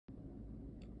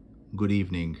good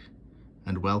evening,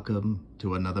 and welcome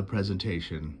to another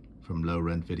presentation from Low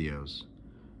Rent Videos.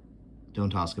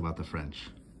 Don't ask about the French.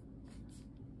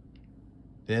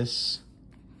 This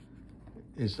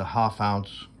is the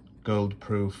half-ounce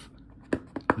gold-proof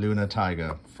Lunar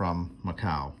Tiger from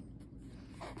Macau.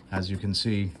 As you can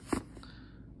see,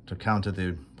 to counter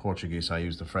the Portuguese, I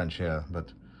use the French here, but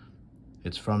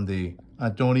it's from the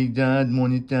Autoridade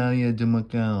Monetaria de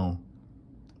Macau.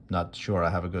 Not sure I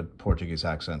have a good Portuguese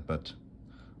accent, but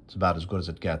it's about as good as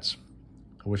it gets.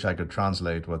 I wish I could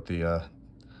translate what the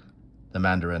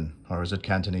Mandarin, or is it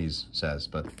Cantonese, says,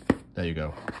 but there you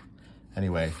go.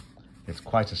 Anyway, it's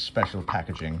quite a special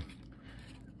packaging.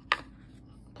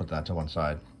 Put that to one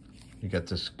side. You get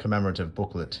this commemorative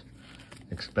booklet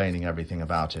explaining everything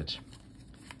about it.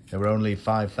 There were only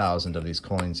 5,000 of these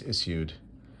coins issued.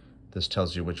 This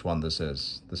tells you which one this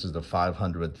is. This is the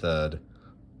 503rd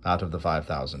out of the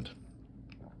 5,000.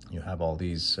 You have all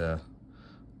these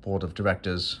board of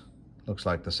directors. Looks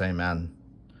like the same man,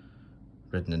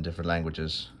 written in different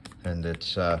languages. And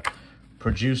it's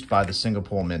produced by the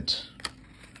Singapore Mint.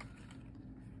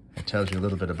 It tells you a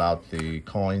little bit about the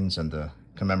coins and the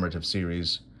commemorative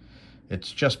series.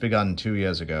 It's just begun 2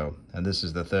 years ago, and this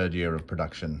is the 3rd year of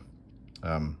production.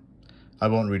 I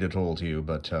won't read it all to you,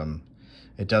 but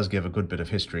it does give a good bit of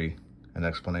history and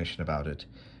explanation about it,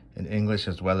 in English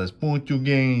as well as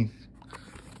Portuguese.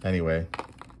 Anyway,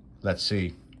 let's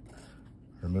see.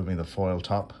 Removing the foil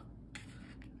top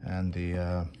and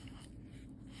the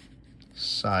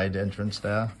side entrance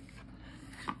there.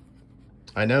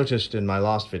 I noticed in my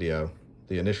last video,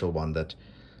 the initial one, that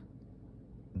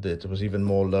it was even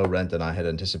more low rent than I had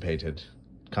anticipated,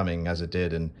 coming as it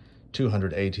did in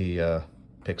 280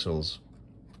 pixels.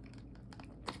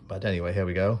 But anyway, here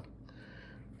we go.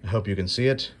 I hope you can see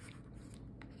it.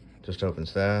 Just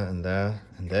opens there, and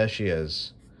there she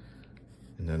is,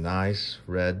 in a nice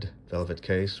red velvet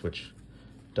case, which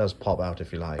does pop out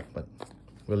if you like, but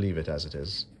we'll leave it as it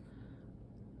is.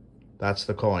 That's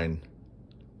the coin.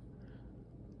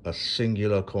 A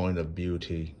singular coin of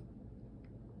beauty.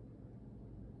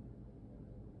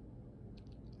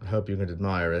 I hope you can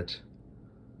admire it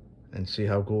and see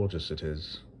how gorgeous it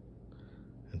is,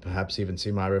 and perhaps even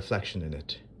see my reflection in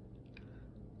it.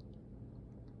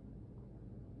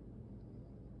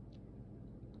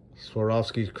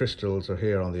 Swarovski crystals are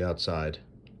here on the outside.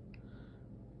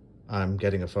 I'm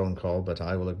getting a phone call, but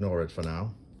I will ignore it for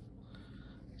now,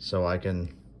 so I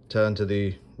can turn to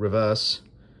the reverse,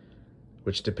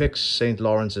 which depicts St.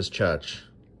 Lawrence's Church.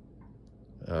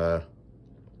 I'll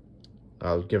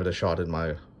give it a shot in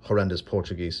my horrendous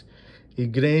Portuguese.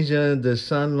 Igreja de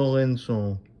San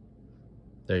Lourenço.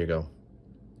 There you go.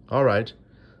 All right,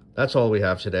 that's all we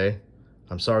have today.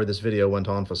 I'm sorry this video went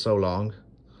on for so long.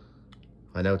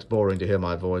 I know it's boring to hear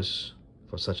my voice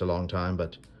for such a long time,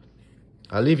 but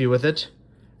I'll leave you with it.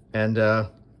 And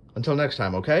until next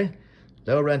time, okay?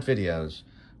 Low Rent Videos,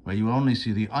 where you only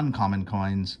see the uncommon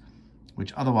coins,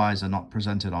 which otherwise are not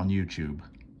presented on YouTube.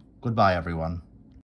 Goodbye, everyone.